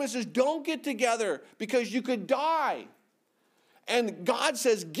the government says, don't get together because you could die. And God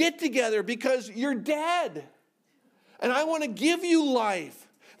says, get together because you're dead. And I want to give you life.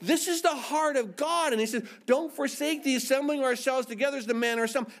 This is the heart of God. And he says, don't forsake the assembling of ourselves together as the manner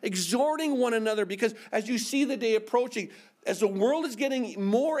of some, exhorting one another, because as you see the day approaching, as the world is getting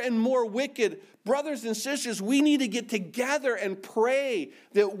more and more wicked, brothers and sisters, we need to get together and pray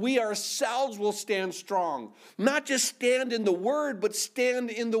that we ourselves will stand strong. Not just stand in the word, but stand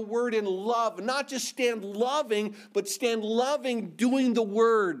in the word in love. Not just stand loving, but stand loving doing the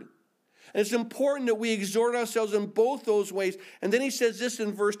word. And it's important that we exhort ourselves in both those ways. And then he says this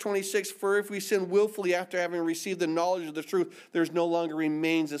in verse 26, for if we sin willfully after having received the knowledge of the truth, there's no longer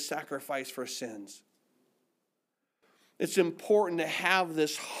remains a sacrifice for sins. It's important to have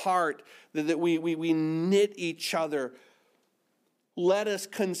this heart that we knit each other. Let us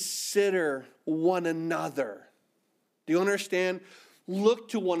consider one another. Do you understand? Look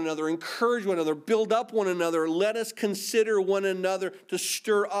to one another, encourage one another, build up one another. Let us consider one another to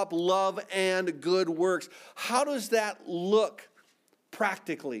stir up love and good works. How does that look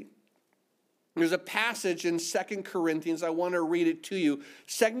practically? There's a passage in 2 Corinthians. I want to read it to you.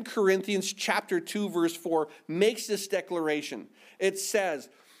 2 Corinthians chapter 2, verse 4 makes this declaration. It says,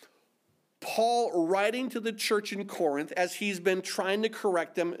 Paul, writing to the church in Corinth, as he's been trying to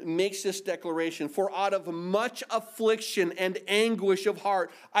correct them, makes this declaration. For out of much affliction and anguish of heart,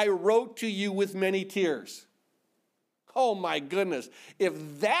 I wrote to you with many tears. Oh my goodness.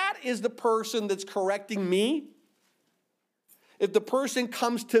 If that is the person that's correcting me, if the person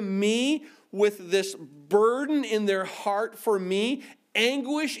comes to me with this burden in their heart for me,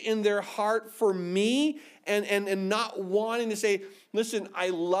 anguish in their heart for me, and not wanting to say, listen, I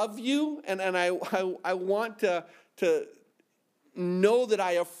love you, and I want to know that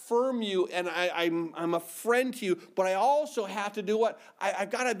I affirm you, and I'm a friend to you, but I also have to do what?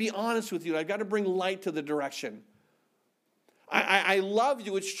 I've got to be honest with you. I've got to bring light to the direction. I love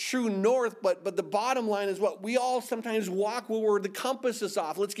you. It's true north, but the bottom line is what? We all sometimes walk where the compass is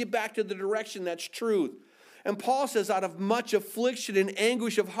off. Let's get back to the direction that's truth. And Paul says, out of much affliction and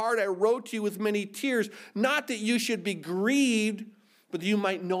anguish of heart, I wrote to you with many tears, not that you should be grieved, but that you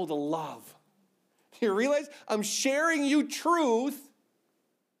might know the love. You realize I'm sharing you truth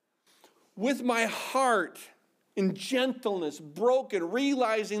with my heart in gentleness, broken,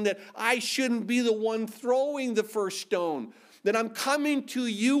 realizing that I shouldn't be the one throwing the first stone, that I'm coming to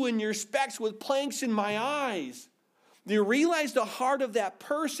you in your specs with planks in my eyes. Do you realize the heart of that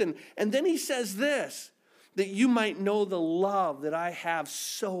person? And then he says this, that you might know the love that I have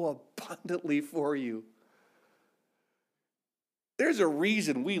so abundantly for you. There's a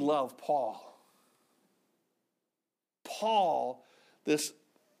reason we love Paul. Paul, this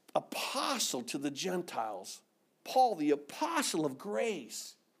apostle to the Gentiles. Paul, the apostle of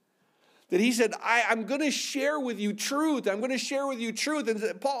grace. That he said, I'm going to share with you truth. I'm going to share with you truth.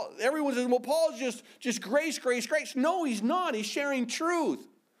 And Paul, everyone says, well, Paul's just grace, grace, grace. No, he's not. He's sharing truth.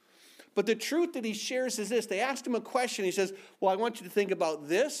 But the truth that he shares is this. They asked him a question. He says, well, I want you to think about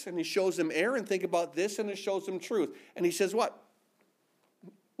this. And he shows them error, and think about this, and it shows them truth. And he says, what?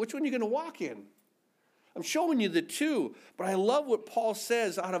 Which one are you going to walk in? I'm showing you the two. But I love what Paul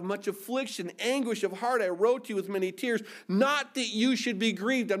says. Out of much affliction, anguish of heart, I wrote to you with many tears. Not that you should be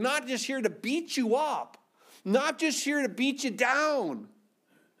grieved. I'm not just here to beat you up. Not just here to beat you down.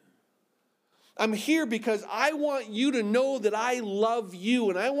 I'm here because I want you to know that I love you,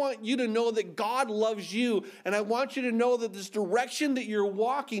 and I want you to know that God loves you, and I want you to know that this direction that you're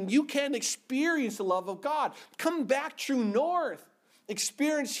walking, you can experience the love of God. Come back true north.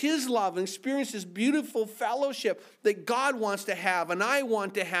 Experience his love and experience this beautiful fellowship that God wants to have and I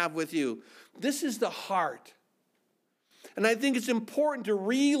want to have with you. This is the heart. And I think it's important to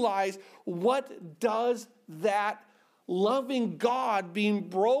realize, what does that loving God being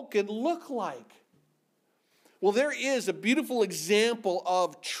broken look like? Well, there is a beautiful example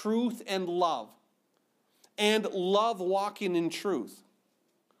of truth and love walking in truth.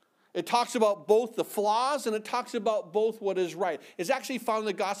 It talks about both the flaws and it talks about both what is right. It's actually found in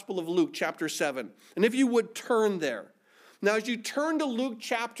the Gospel of Luke, chapter 7. And if you would turn there. Now, as you turn to Luke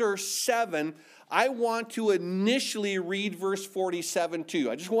chapter 7, I want to initially read verse 47 to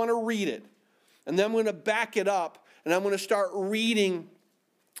you. I just want to read it. And then I'm going to back it up. And I'm going to start reading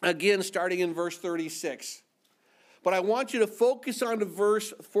again, starting in verse 36. But I want you to focus on to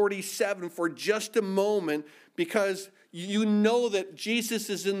verse 47 for just a moment, because you know that Jesus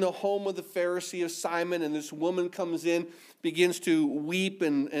is in the home of the Pharisee of Simon, and this woman comes in, begins to weep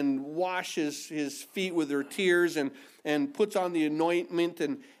and washes his feet with her tears and puts on the anointment.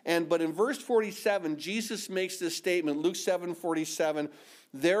 But in verse 47, Jesus makes this statement, Luke 7:47,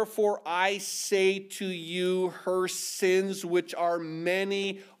 therefore I say to you, her sins, which are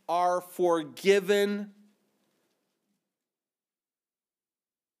many, are forgiven.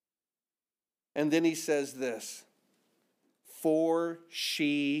 And then he says this, for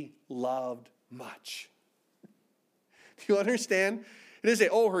she loved much. Do you understand? It doesn't say,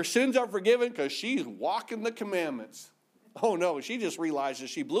 oh, her sins are forgiven because she's walking the commandments. Oh, no, she just realizes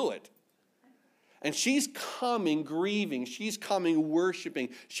she blew it. And she's coming grieving. She's coming worshiping.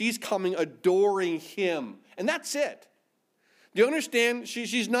 She's coming adoring him. And that's it. Do you understand?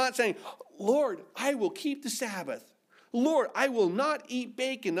 She's not saying, Lord, I will keep the Sabbath. Lord, I will not eat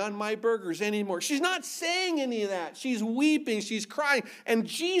bacon on my burgers anymore. She's not saying any of that. She's weeping, she's crying. And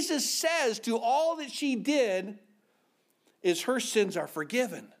Jesus says to all that she did is her sins are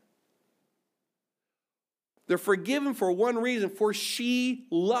forgiven. They're forgiven for one reason, for she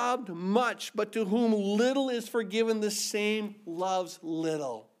loved much, but to whom little is forgiven, the same loves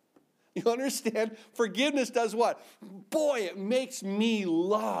little. You understand? Forgiveness does what? Boy, it makes me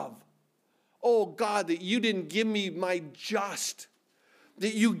love. Oh God, that you didn't give me my just,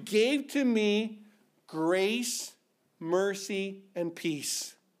 that you gave to me grace, mercy, and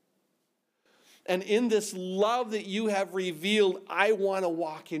peace. And in this love that you have revealed, I want to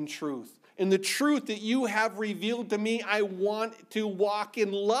walk in truth. In the truth that you have revealed to me, I want to walk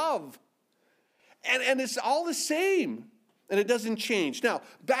in love. And it's all the same. And it doesn't change. Now,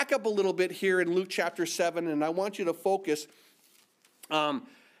 back up a little bit here in Luke chapter 7, and I want you to focus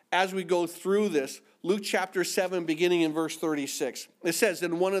as we go through this. Luke chapter 7, beginning in verse 36. It says,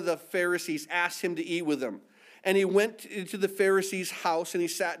 and one of the Pharisees asked him to eat with him. And he went into the Pharisee's house, and he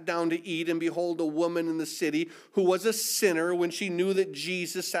sat down to eat. And behold, a woman in the city who was a sinner, when she knew that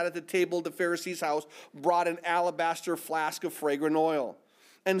Jesus sat at the table at the Pharisee's house, brought an alabaster flask of fragrant oil,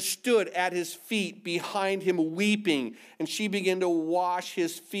 and stood at his feet behind him weeping. And she began to wash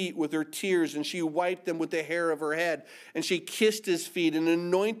his feet with her tears, and she wiped them with the hair of her head. And she kissed his feet and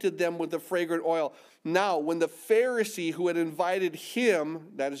anointed them with the fragrant oil. Now, when the Pharisee who had invited him,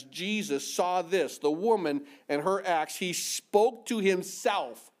 that is Jesus, saw this, the woman and her acts, he spoke to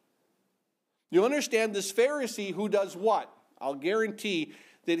himself. You understand, this Pharisee who does what? I'll guarantee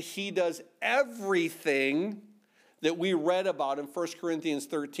that he does everything that we read about in 1 Corinthians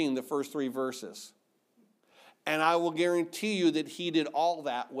 13, the first 3 verses. And I will guarantee you that he did all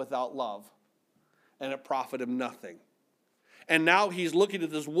that without love. And it profited him nothing. And now he's looking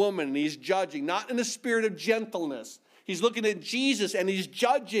at this woman and he's judging, not in a spirit of gentleness. He's looking at Jesus and he's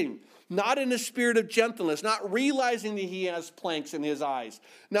judging, not in a spirit of gentleness, not realizing that he has planks in his eyes,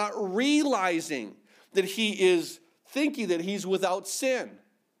 not realizing that he is thinking that he's without sin.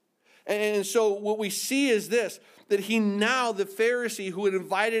 And so what we see is this, that he now, the Pharisee who had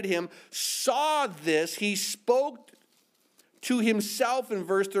invited him, saw this. He spoke to himself in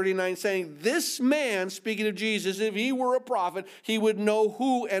verse 39, saying, this man, speaking of Jesus, if he were a prophet, he would know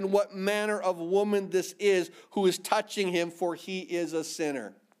who and what manner of woman this is who is touching him, for he is a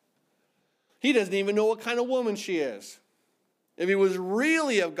sinner. He doesn't even know what kind of woman she is. If he was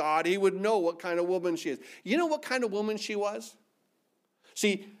really of God, he would know what kind of woman she is. You know what kind of woman she was?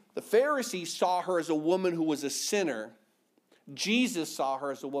 See, the Pharisee saw her as a woman who was a sinner. Jesus saw her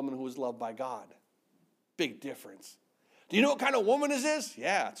as a woman who was loved by God. Big difference. Do you know what kind of woman this is?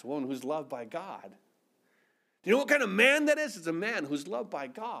 Yeah, it's a woman who's loved by God. Do you know what kind of man that is? It's a man who's loved by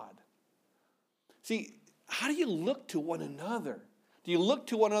God. See, how do you look to one another? Do you look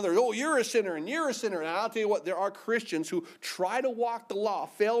to one another? Oh, you're a sinner and you're a sinner. And I'll tell you what, there are Christians who try to walk the law,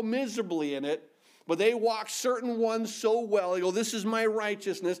 fail miserably in it, but they walk certain ones so well. They go, this is my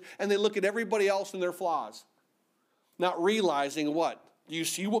righteousness. And they look at everybody else and their flaws, not realizing what? Do you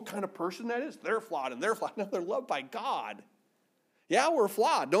see what kind of person that is? They're flawed and they're flawed. No, they're loved by God. Yeah, we're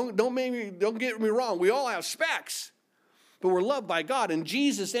flawed. Don't get me wrong. We all have specks, but we're loved by God. And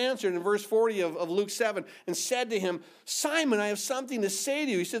Jesus answered in verse 40 of Luke 7 and said to him, Simon, I have something to say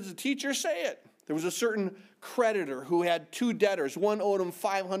to you. He said, the teacher, say it. There was a certain creditor who had 2 debtors. One owed him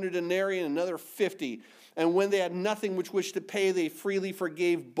 500 denarii and another 50. And when they had nothing with which to pay, they freely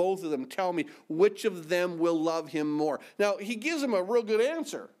forgave both of them. Tell me, which of them will love him more? Now, he gives him a real good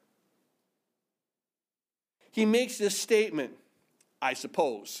answer. He makes this statement, I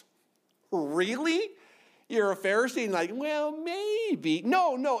suppose. Really? You're a Pharisee? And like, well, maybe.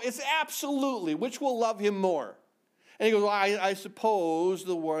 No, it's absolutely. Which will love him more? And he goes, well, I suppose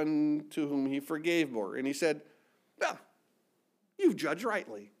the one to whom he forgave more. And he said, well, you've judged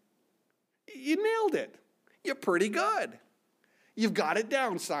rightly. You nailed it. You're pretty good. You've got it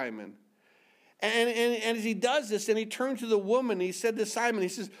down, Simon. And as he does this, and he turned to the woman, he said to Simon, he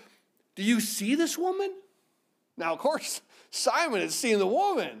says, do you see this woman? Now, of course, Simon had seen the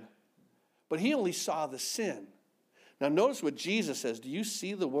woman, but he only saw the sin. Now, notice what Jesus says. Do you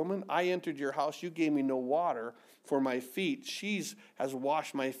see the woman? I entered your house. You gave me no water for my feet. She has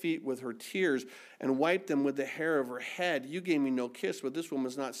washed my feet with her tears and wiped them with the hair of her head. You gave me no kiss, but this woman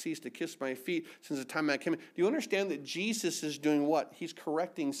has not ceased to kiss my feet since the time I came in. Do you understand that Jesus is doing what? He's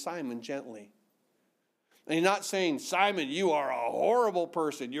correcting Simon gently. And he's not saying, Simon, you are a horrible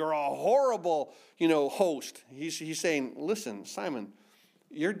person. You're a horrible, host. He's saying, listen, Simon,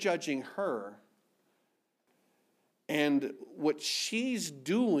 you're judging her. And what she's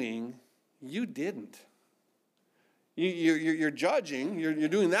doing, you didn't. You're judging, you're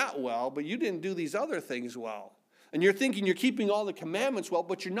doing that well, but you didn't do these other things well. And you're thinking you're keeping all the commandments well,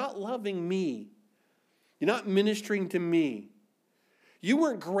 but you're not loving me. You're not ministering to me. You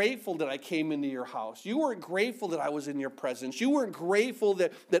weren't grateful that I came into your house. You weren't grateful that I was in your presence. You weren't grateful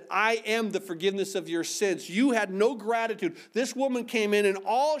that I am the forgiveness of your sins. You had no gratitude. This woman came in and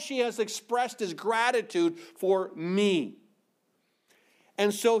all she has expressed is gratitude for me.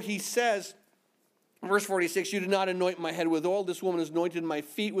 And so he says, verse 46, you did not anoint my head with oil. This woman has anointed my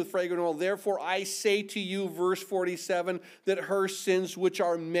feet with fragrant oil. Therefore I say to you, verse 47, that her sins, which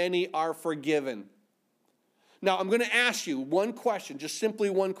are many, are forgiven. Now, I'm going to ask you one question, just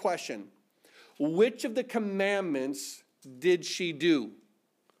simply one question. Which of the commandments did she do?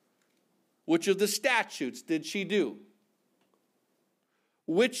 Which of the statutes did she do?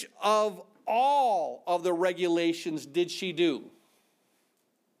 Which of all of the regulations did she do?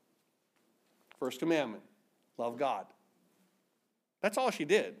 First commandment, love God. That's all she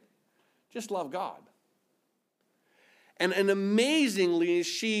did. Just love God. And amazingly,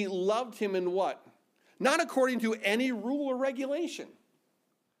 she loved him in what? Not according to any rule or regulation.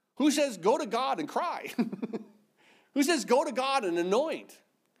 Who says go to God and cry? Who says go to God and anoint?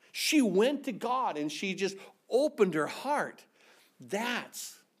 She went to God and she just opened her heart.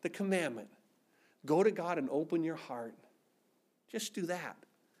 That's the commandment. Go to God and open your heart. Just do that.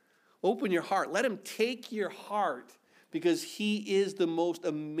 Open your heart. Let him take your heart because he is the most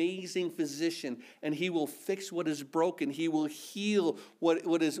amazing physician and he will fix what is broken. He will heal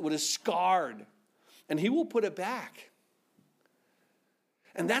what is scarred. And he will put it back.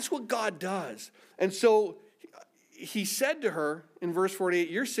 And that's what God does. And so he said to her in verse 48,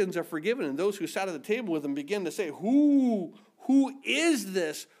 your sins are forgiven. And those who sat at the table with him began to say, who is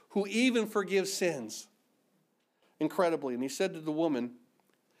this who even forgives sins? Incredibly. And he said to the woman,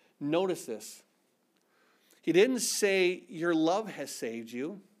 notice this. He didn't say your love has saved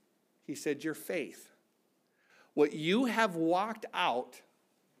you. He said your faith. What you have walked out,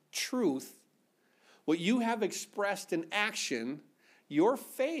 truth, what you have expressed in action, your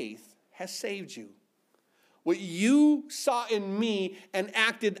faith has saved you. What you saw in me and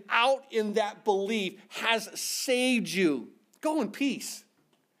acted out in that belief has saved you. Go in peace.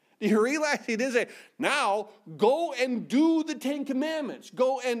 Do you realize he didn't say, now go and do the 10 Commandments.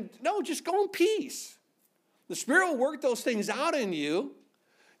 Just go in peace. The Spirit will work those things out in you.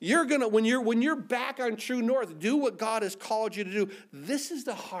 You're gonna, when you're back on true north, do what God has called you to do. This is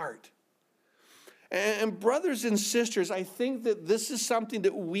the heart. And brothers and sisters, I think that this is something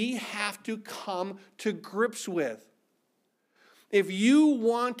that we have to come to grips with. If you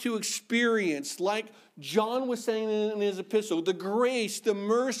want to experience, like John was saying in his epistle, the grace, the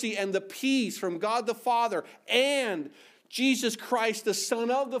mercy, and the peace from God the Father and Jesus Christ, the Son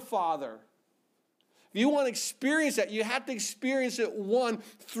of the Father. If you want to experience that, you have to experience it, one,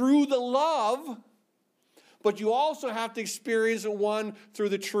 through the love, but you also have to experience it, one, through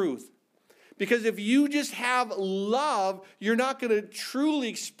the truth. Because if you just have love, you're not going to truly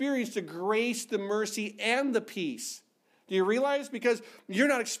experience the grace, the mercy, and the peace. Do you realize? Because you're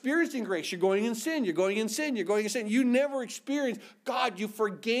not experiencing grace. You're going in sin. You're going in sin. You're going in sin. You never experience, God, you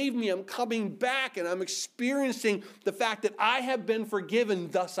forgave me. I'm coming back, and I'm experiencing the fact that I have been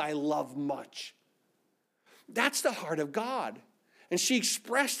forgiven, thus I love much. That's the heart of God. And she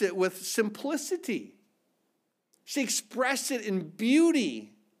expressed it with simplicity. She expressed it in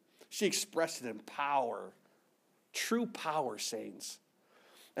beauty. She expressed it in power. True power, saints.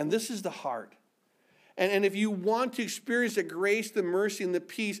 And this is the heart. And if you want to experience the grace, the mercy, and the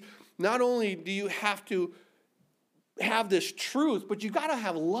peace, not only do you have to have this truth, but you've got to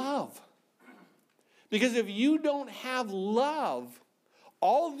have love. Because if you don't have love,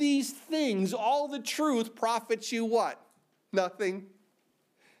 all these things, all the truth profits you what? Nothing.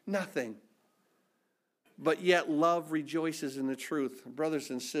 Nothing. But yet love rejoices in the truth.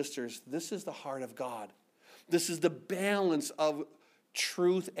 Brothers and sisters, this is the heart of God. This is the balance of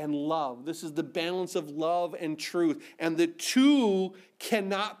truth and love. This is the balance of love and truth. And the two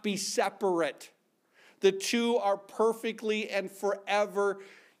cannot be separate. The two are perfectly and forever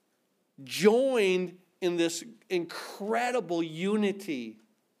joined in this incredible unity.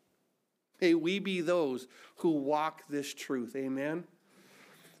 May we be those who walk this truth. Amen.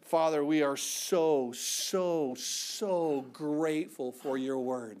 Father, we are so, so, so grateful for your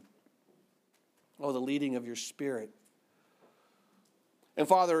word. Oh, the leading of your Spirit. And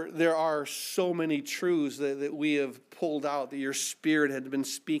Father, there are so many truths that we have pulled out that your Spirit had been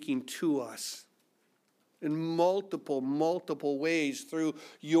speaking to us. in multiple ways through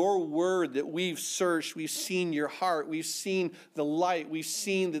your word that we've searched. We've seen your heart. We've seen the light. We've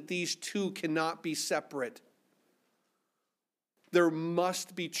seen that these two cannot be separate. There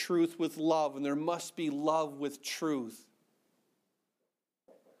must be truth with love, and there must be love with truth.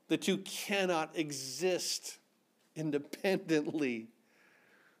 The two cannot exist independently.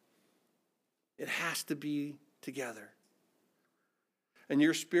 It has to be together. And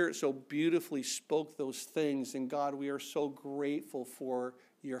your Spirit so beautifully spoke those things. And God, we are so grateful for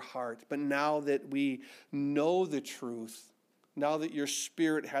your heart. But now that we know the truth, now that your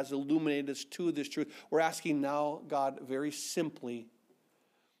Spirit has illuminated us to this truth, we're asking now, God, very simply,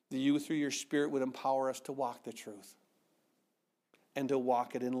 that you through your Spirit would empower us to walk the truth and to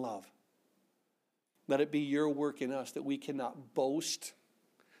walk it in love. Let it be your work in us, that we cannot boast,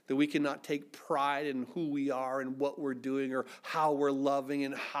 that we cannot take pride in who we are and what we're doing or how we're loving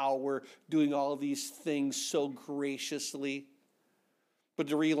and how we're doing all of these things so graciously, but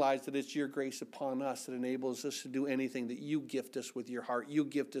to realize that it's your grace upon us that enables us to do anything, that you gift us with your heart, you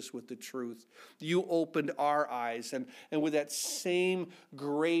gift us with the truth. You opened our eyes, and with that same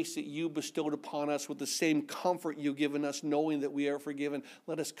grace that you bestowed upon us, with the same comfort you've given us, knowing that we are forgiven,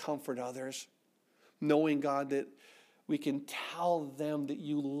 let us comfort others, knowing, God, that we can tell them that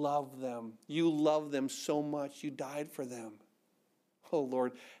you love them. You love them so much, you died for them. Oh,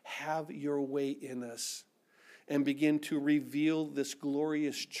 Lord, have your way in us and begin to reveal this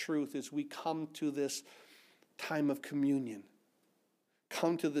glorious truth as we come to this time of communion.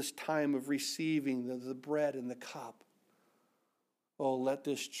 Come to this time of receiving the bread and the cup. Oh, let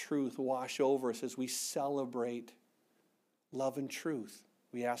this truth wash over us as we celebrate love and truth.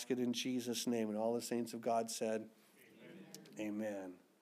 We ask it in Jesus' name. And all the saints of God said, Amen. Amen.